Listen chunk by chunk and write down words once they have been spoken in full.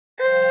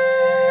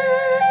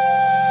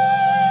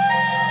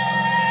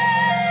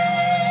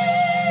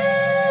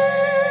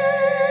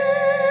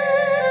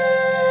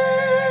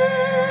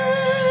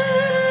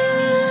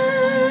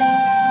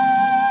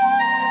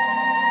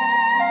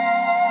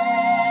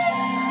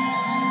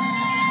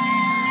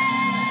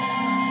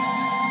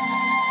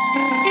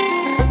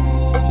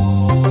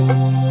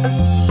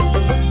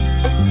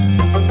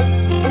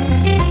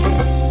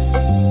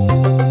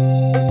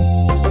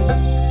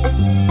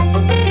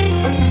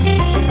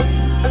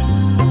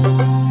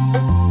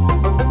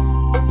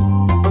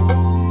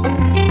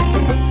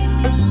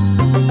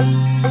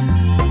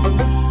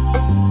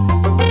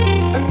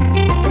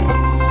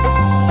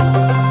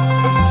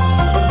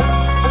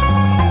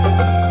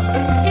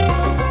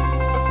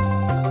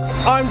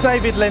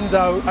David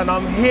Lindo and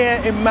I'm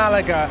here in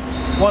Málaga,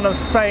 one of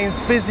Spain's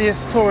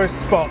busiest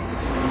tourist spots.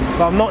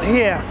 But I'm not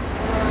here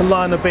to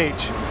lie on the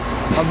beach,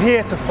 I'm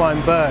here to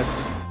find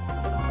birds.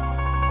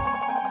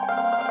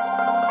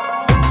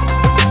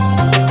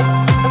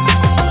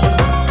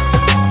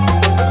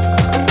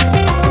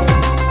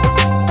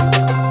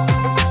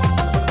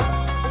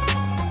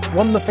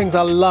 One of the things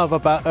I love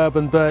about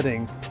urban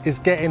birding is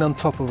getting on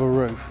top of a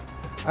roof.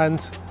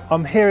 And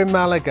I'm here in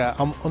Málaga,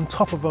 I'm on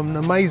top of an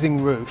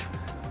amazing roof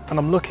and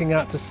I'm looking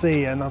out to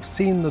sea and I've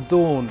seen the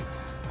dawn.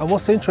 And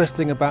what's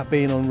interesting about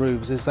being on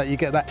roofs is that you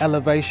get that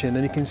elevation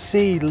and you can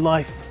see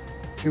life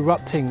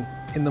erupting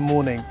in the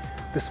morning.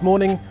 This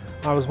morning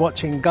I was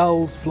watching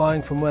gulls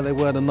flying from where they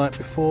were the night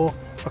before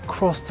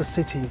across the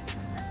city,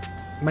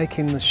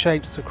 making the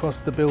shapes across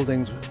the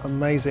buildings,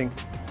 amazing.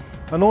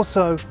 And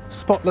also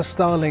spotless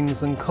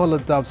starlings and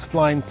collared doves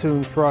flying to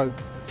and fro.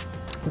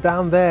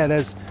 Down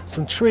there's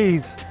some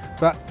trees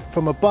that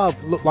from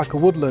above look like a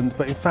woodland,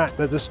 but in fact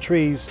they're just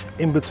trees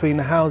in between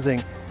the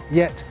housing.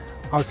 Yet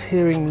I was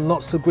hearing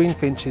lots of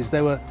greenfinches,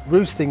 they were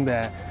roosting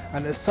there,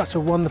 and it's such a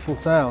wonderful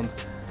sound.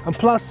 And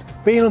plus,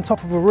 being on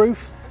top of a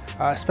roof,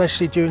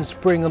 especially during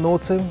spring and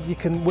autumn, you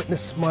can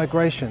witness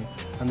migration.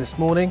 And this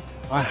morning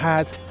I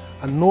had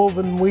a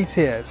northern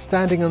wheatear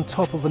standing on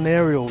top of an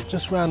aerial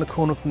just round the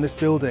corner from this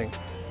building.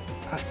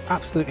 That's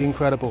absolutely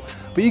incredible.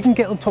 But you can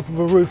get on top of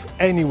a roof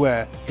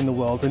anywhere in the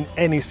world, in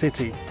any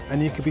city,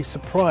 and you could be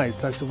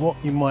surprised as to what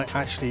you might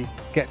actually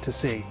get to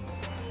see.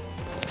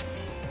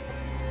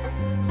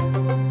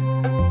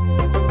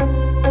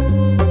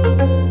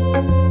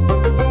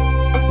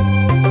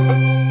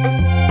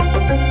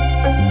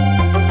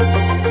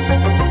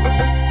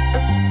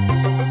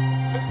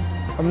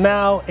 I'm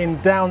now in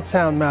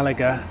downtown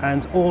Málaga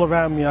and all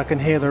around me I can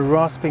hear the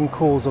rasping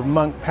calls of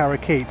monk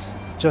parakeets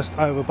just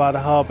over by the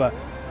harbour.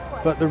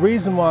 But the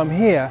reason why I'm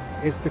here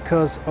is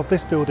because of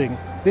this building.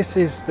 This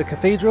is the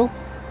cathedral.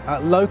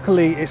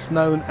 Locally it's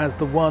known as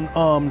the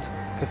one-armed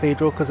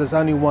cathedral because there's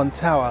only one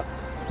tower.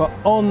 But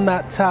on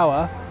that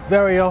tower,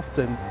 very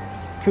often,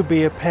 could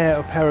be a pair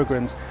of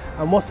peregrines.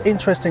 And what's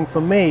interesting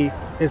for me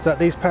is that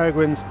these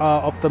peregrines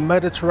are of the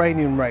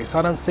Mediterranean race.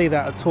 I don't see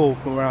that at all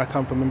from where I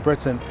come from in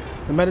Britain.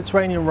 The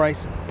Mediterranean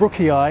race,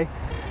 Brookii,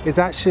 is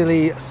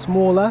actually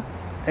smaller.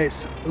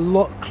 It's a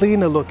lot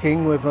cleaner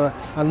looking with a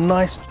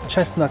nice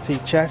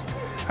chestnutty chest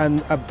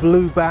and a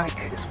blue back.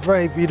 It's a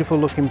very beautiful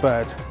looking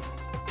bird.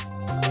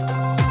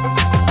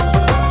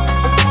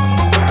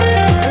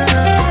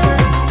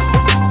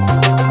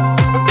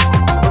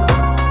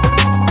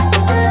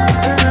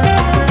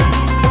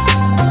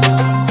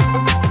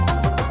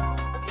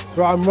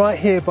 Right, I'm right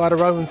here by the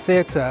Roman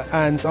Theatre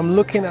and I'm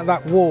looking at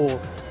that wall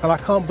and I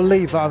can't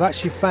believe that I've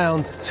actually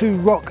found two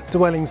rock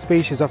dwelling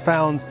species. I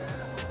found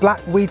black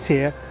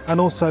wheatear and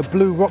also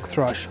blue rock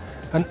thrush.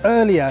 And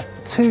earlier,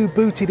 two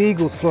booted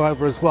eagles flew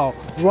over as well,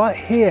 right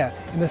here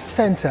in the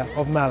centre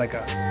of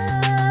Málaga.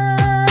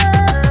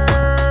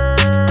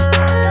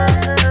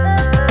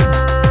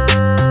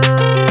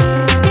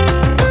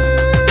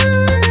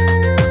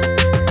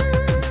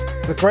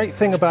 The great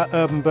thing about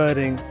urban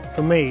birding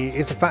for me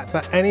is the fact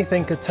that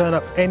anything can turn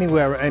up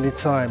anywhere at any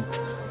time.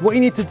 What you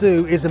need to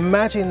do is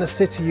imagine the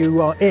city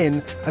you are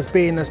in as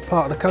being as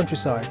part of the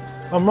countryside.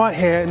 I'm right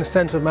here in the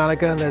centre of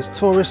Málaga. There's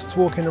tourists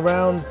walking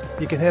around.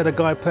 You can hear the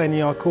guy playing the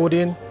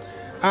accordion.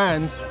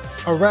 And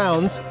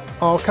around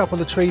are a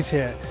couple of trees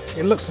here.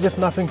 It looks as if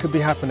nothing could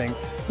be happening.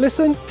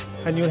 Listen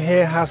and you'll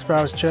hear house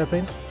sparrows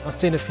chirping. I've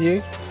seen a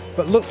few.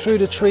 But look through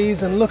the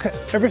trees and look at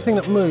everything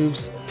that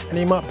moves and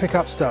you might pick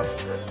up stuff.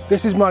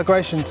 This is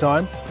migration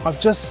time.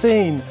 I've just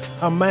seen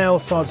a male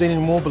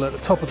Sardinian warbler at the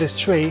top of this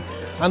tree.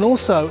 And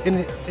also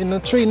in the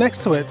tree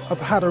next to it,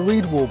 I've had a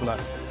reed warbler.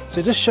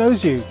 So it just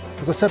shows you,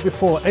 as I said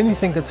before,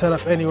 anything can turn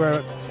up anywhere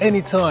at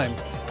any time.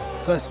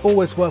 So it's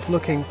always worth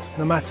looking,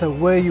 no matter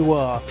where you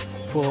are,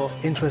 for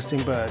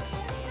interesting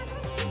birds.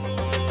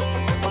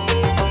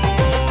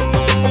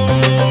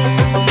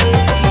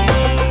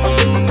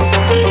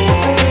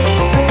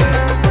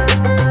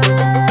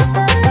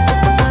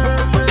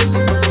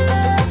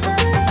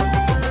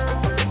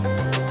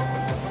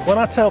 When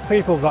I tell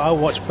people that I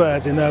watch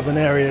birds in urban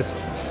areas,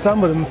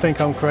 some of them think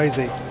I'm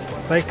crazy.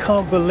 They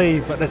can't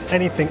believe that there's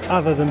anything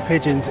other than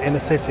pigeons in a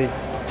city.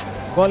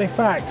 Well, in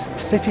fact,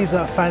 cities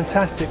are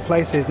fantastic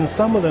places and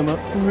some of them are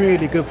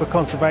really good for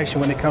conservation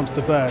when it comes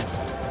to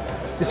birds.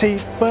 You see,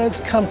 birds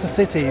come to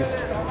cities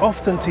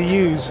often to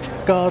use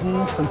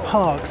gardens and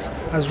parks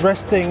as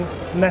resting,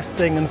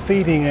 nesting and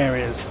feeding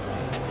areas.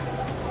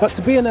 But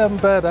to be an urban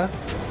birder,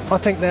 I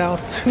think there are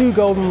two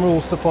golden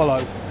rules to follow.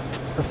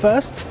 The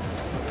first,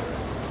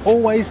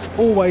 always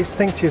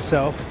think to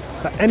yourself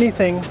that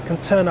anything can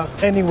turn up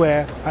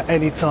anywhere at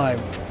any time.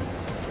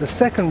 The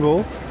second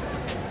rule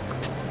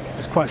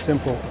is quite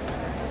simple.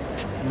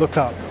 Look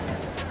up.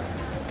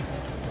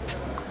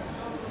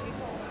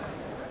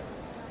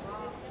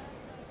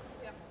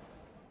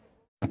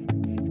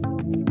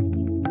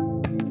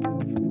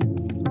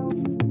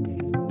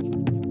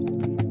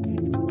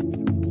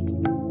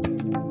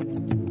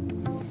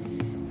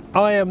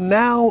 I am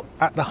now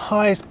at the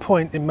highest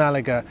point in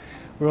Malaga.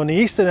 We're on the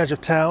eastern edge of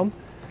town.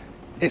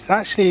 It's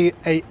actually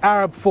an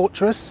Arab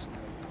fortress.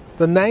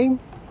 The name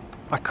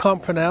I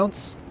can't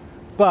pronounce,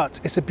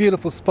 but it's a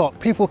beautiful spot.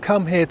 People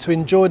come here to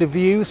enjoy the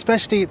view,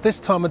 especially at this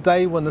time of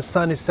day when the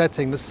sun is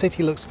setting. The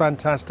city looks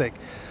fantastic.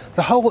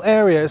 The whole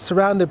area is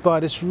surrounded by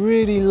this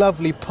really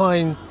lovely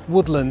pine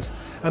woodland,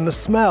 and the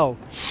smell,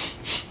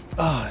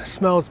 it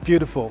smells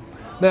beautiful.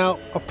 Now,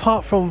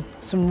 apart from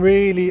some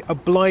really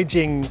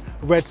obliging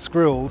red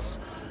squirrels,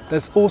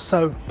 there's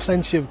also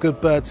plenty of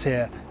good birds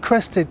here.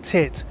 Crested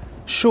tit,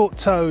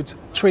 short-toed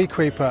tree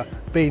creeper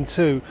being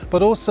two,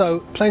 but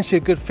also plenty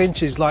of good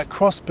finches like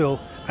crossbill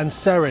and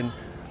serin.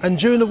 And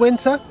during the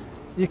winter,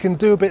 you can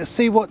do a bit of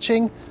sea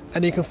watching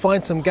and you can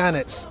find some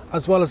gannets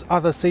as well as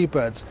other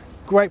seabirds.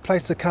 Great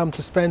place to come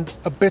to spend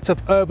a bit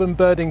of urban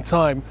birding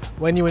time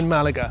when you're in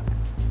Malaga.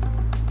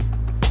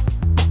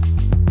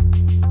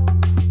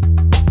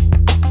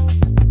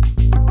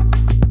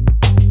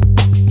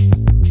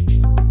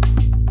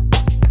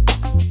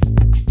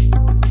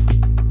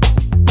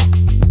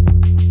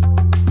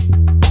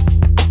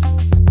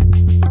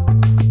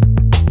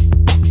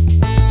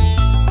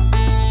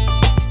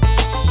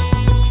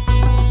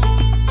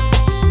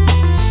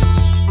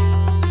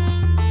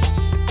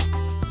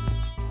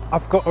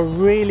 I've got a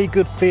really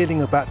good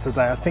feeling about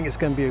today. I think it's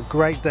going to be a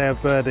great day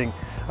of birding.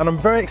 And I'm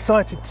very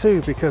excited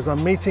too because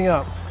I'm meeting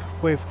up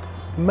with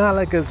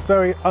Malaga's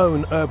very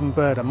own urban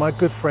birder, my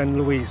good friend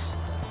Luis.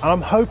 And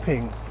I'm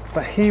hoping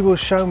that he will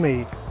show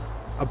me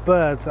a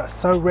bird that's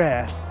so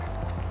rare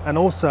and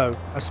also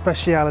a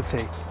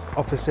speciality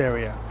of this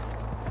area.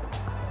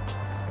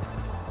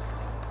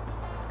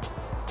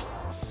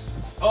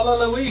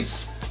 Hola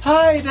Luis!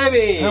 Hi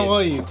David! How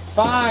are you?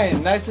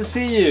 Fine, nice to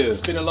see you. It's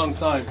been a long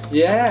time.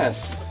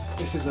 Yes.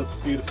 This is a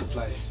beautiful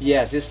place.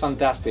 Yes, it's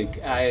fantastic.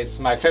 It's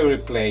my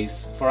favorite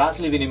place. For us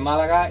living in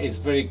Malaga, it's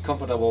very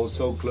comfortable,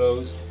 so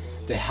close.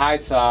 The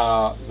heights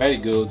are very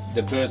good,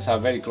 the birds are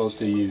very close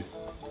to you.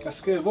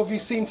 That's good. What have you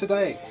seen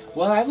today?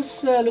 Well, I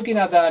was looking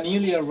at a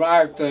newly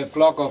arrived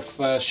flock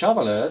of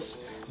shovelers.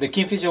 The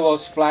kingfisher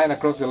was flying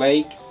across the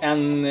lake,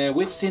 and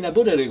we've seen a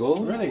bull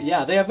eagle. Really?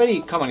 Yeah, they are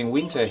very common in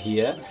winter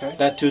here. Okay.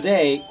 But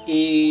today,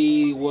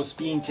 he was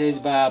being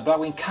chased by a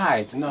black-winged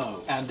kite.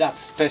 No. And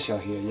that's special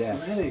here,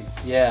 yes. Really?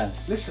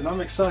 Yes. Listen,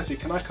 I'm excited.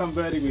 Can I come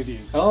birding with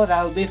you? Oh,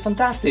 that'll be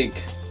fantastic.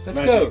 Let's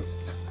Magic. go.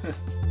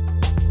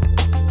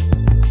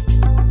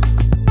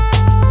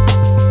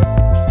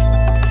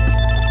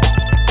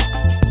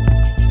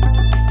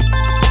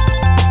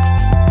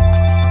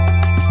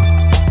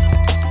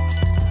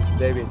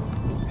 David,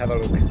 have a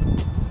look.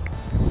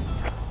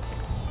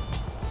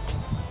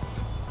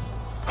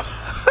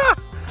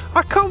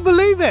 I can't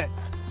believe it!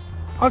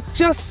 I've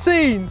just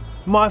seen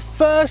my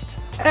first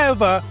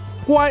ever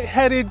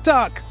white-headed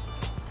duck.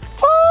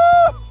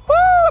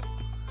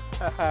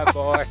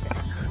 Boy.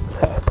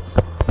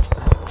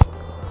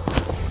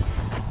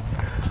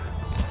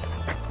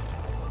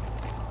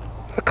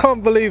 I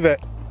can't believe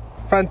it.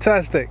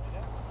 Fantastic.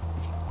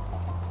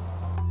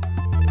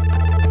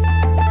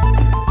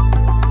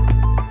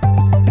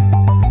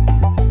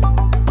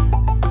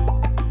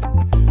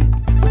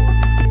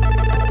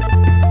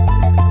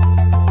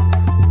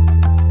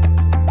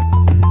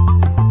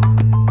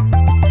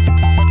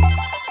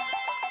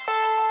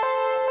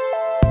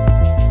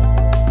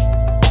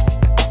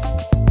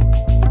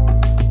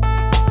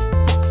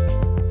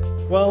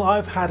 Well,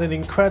 I've had an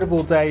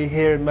incredible day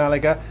here in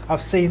Malaga.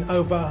 I've seen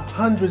over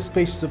 100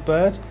 species of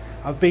birds.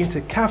 I've been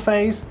to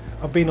cafes,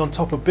 I've been on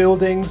top of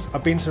buildings,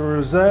 I've been to a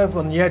reserve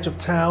on the edge of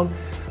town.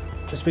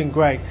 It's been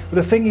great. But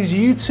the thing is,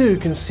 you too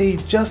can see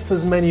just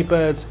as many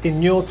birds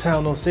in your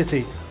town or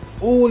city.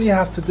 All you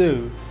have to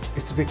do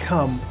is to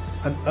become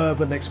an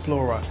urban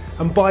explorer.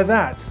 And by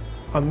that,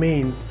 I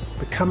mean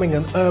becoming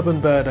an urban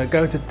birder,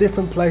 going to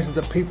different places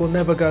that people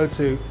never go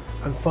to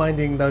and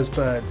finding those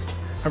birds.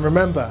 And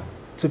remember,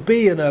 to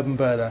be an urban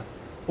birder,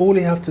 all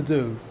you have to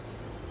do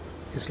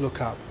is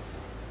look up.